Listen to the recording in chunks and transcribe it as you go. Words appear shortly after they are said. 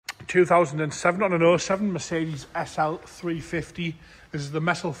2007 on an 07 Mercedes SL350. This is the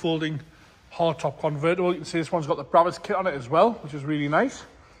metal folding hardtop convertible. You can see this one's got the Brabus kit on it as well, which is really nice.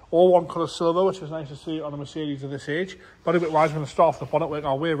 All one colour silver, which is nice to see on a Mercedes of this age. Bodyweight wise, we're going to start off the bonnet, work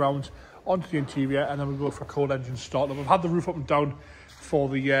our way around onto the interior, and then we'll go for a cold engine start. We've had the roof up and down for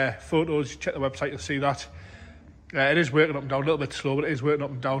the photos. Check the website, you'll see that. It is working up and down, a little bit slow, but it is working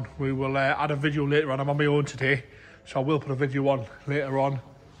up and down. We will add a video later on. I'm on my own today, so I will put a video on later on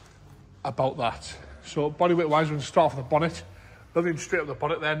about that. So bodyweight wise, we're going to start off with the bonnet. Lovely and straight up the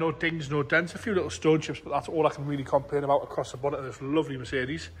bonnet there, no dings, no dents, a few little stone chips, but that's all I can really complain about across the bonnet of this lovely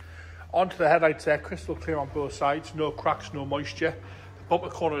Mercedes. Onto the headlights there, crystal clear on both sides, no cracks, no moisture. The bumper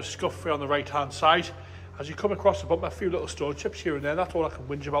corner is scuff free on the right hand side. As you come across the bumper, a few little stone chips here and there, that's all I can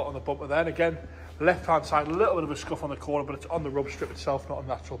whinge about on the bumper there. And again, left hand side, a little bit of a scuff on the corner, but it's on the rub strip itself, not on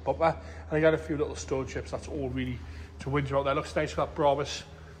the actual bumper. And again, a few little stone chips, that's all really to whinge about there. Looks nice with that Brabus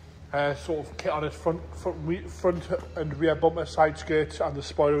sort of kit on its front and rear bumper, side skirts, and the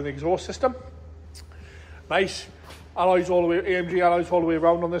spoiler and the exhaust system. Nice alloys all the way, AMG alloys all the way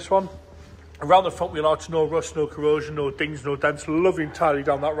around on this one. Around the front wheel arch, no rust, no corrosion, no dings, no dents. Lovely and tidy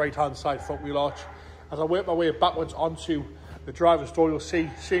down that right hand side front wheel arch. As I work my way backwards onto the driver's door, you'll see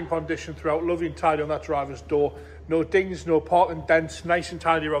same condition throughout. Lovely and tidy on that driver's door. No dings, no parking dents. Nice and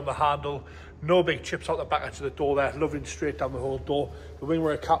tidy around the handle. No big chips out the back edge of the door there. Lovely and straight down the whole door. The wing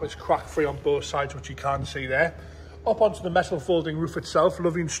mirror cap is crack free on both sides, which you can see there. Up onto the metal folding roof itself.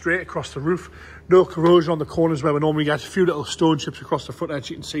 Lovely and straight across the roof. No corrosion on the corners where we normally get. A few little stone chips across the front edge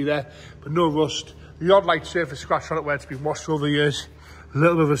you can see there, but no rust. The odd light surface scratch on it where it's been washed over the years. A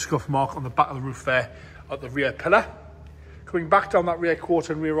little bit of a scuff mark on the back of the roof there at the rear pillar. Coming back down that rear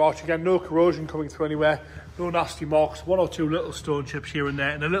quarter and rear arch again, no corrosion coming through anywhere, no nasty marks, one or two little stone chips here and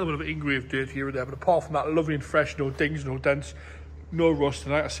there, and a little bit of engraved dirt here and there, but apart from that, lovely and fresh, no dings, no dents, no rust,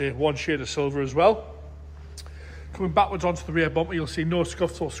 and like I say, one shade of silver as well. Coming backwards onto the rear bumper, you'll see no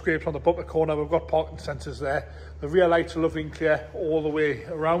scuffs or scrapes on the bumper corner. We've got parking sensors there. The rear lights are lovely and clear all the way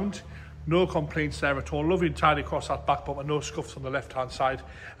around. No complaints there at all. Lovely and tidy across that back bumper, no scuffs on the left hand side,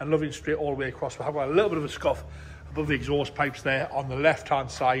 and lovely and straight all the way across. We have got a little bit of a scuff above the exhaust pipes there on the left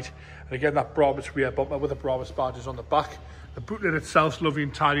hand side, and again that Brabus rear bumper with the Brabus badges on the back. The boot lid itself is lovely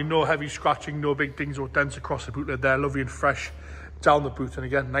and tidy, no heavy scratching, no big dings or dents across the boot lid there, lovely and fresh down the boot, and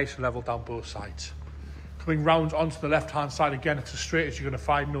again nice and level down both sides. Coming round onto the left hand side again, it's as straight as you're going to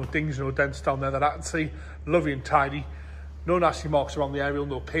find, no dings, no dents down there that I can see, lovely and tidy, no nasty marks around the aerial,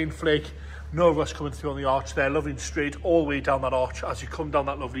 no paint flake, no rust coming through on the arch there, lovely and straight all the way down that arch as you come down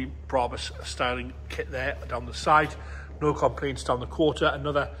that lovely Brabus styling kit there down the side. No complaints down the quarter.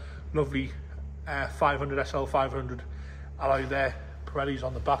 Another lovely 500 SL500 alloy there. Pirelli's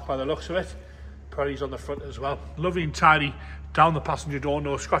on the back by the looks of it. Pirelli's on the front as well. Lovely and tidy down the passenger door,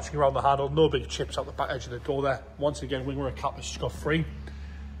 no scratching around the handle, no big chips out the back edge of the door there. Once again, wing mirror cap is scuff free.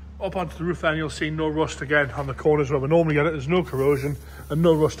 Up onto the roof then, you'll see no rust again on the corners where we normally get it. There's no corrosion and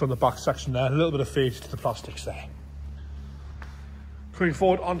no rust on the back section there. A little bit of fade to the plastics there. Coming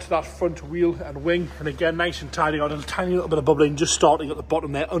forward onto that front wheel and wing, and again nice and tidy on a tiny little bit of bubbling just starting at the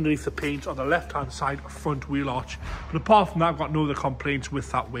bottom there underneath the paint on the left hand side front wheel arch. But apart from that, I've got no other complaints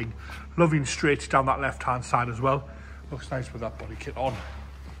with that wing. Lovely and straight down that left hand side as well. Looks nice with that body kit on.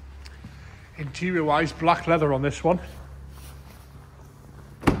 Interior wise, black leather on this one.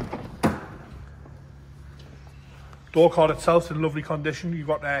 Door card itself in lovely condition. You've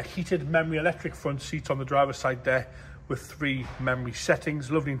got heated memory electric front seats on the driver's side there with 3 memory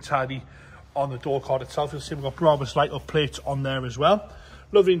settings. Lovely and tidy on the door card itself. You'll see we've got Brabus light up plates on there as well.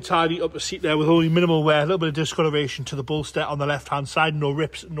 Lovely and tidy up the seat there with only minimal wear. A little bit of discoloration to the bolster on the left hand side. No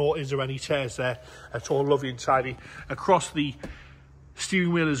rips, nor is there any tears there. It's all lovely and tidy. Across the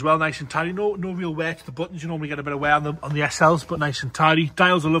steering wheel as well, nice and tidy. No real wear to the buttons. You normally get a bit of wear on the SLs, but nice and tidy.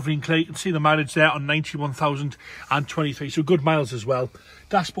 Dials are lovely and clear. You can see the mileage there on 91,023, so good miles as well.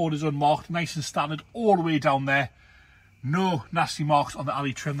 Dashboard is unmarked, nice and standard all the way down there. No nasty marks on the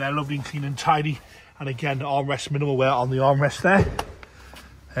alley trim there, lovely and clean and tidy. And again, the armrest, minimal wear on the armrest there.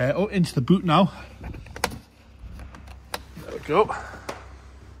 Into the boot now. There we go.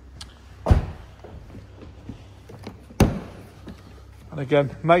 And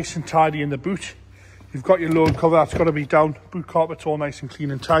again, nice and tidy in the boot. You've got your load cover, that's got to be down. Boot carpet's all nice and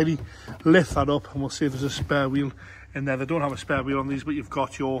clean and tidy. Lift that up and we'll see if there's a spare wheel in there. They don't have a spare wheel on these, but you've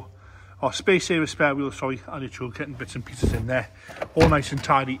got your space saver spare wheel, sorry, and your toolkit and bits and pieces in there. All nice and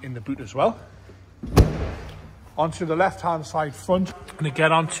tidy in the boot as well. Onto the left hand side front, and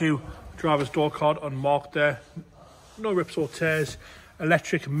again onto driver's door card unmarked there. No rips or tears.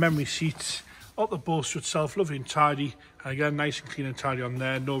 Electric memory seats Up the bolster itself, lovely and tidy. And again, nice and clean and tidy on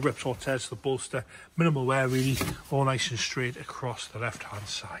there. No rips or tears to the bolster. Minimal wear really. All nice and straight across the left-hand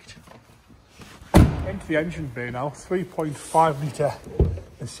side. Into the engine bay now. 3.5 litre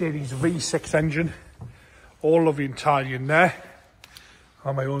Mercedes V6 engine. All lovely and tidy in there.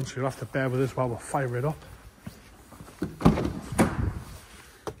 On my own, so you'll have to bear with us while we'll fire it up.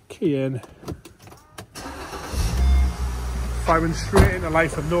 Key in. Firing straight into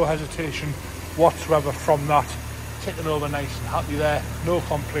life with no hesitation whatsoever from that. Ticking over nice and happy there. No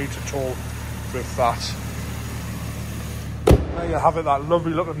complaints at all with that. There you have it, that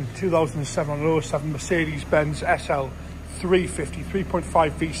lovely looking 2007 Mercedes-Benz SL350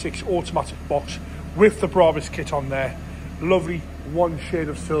 3.5 V6 automatic box with the Brabus kit on there. Lovely one shade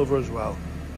of silver as well.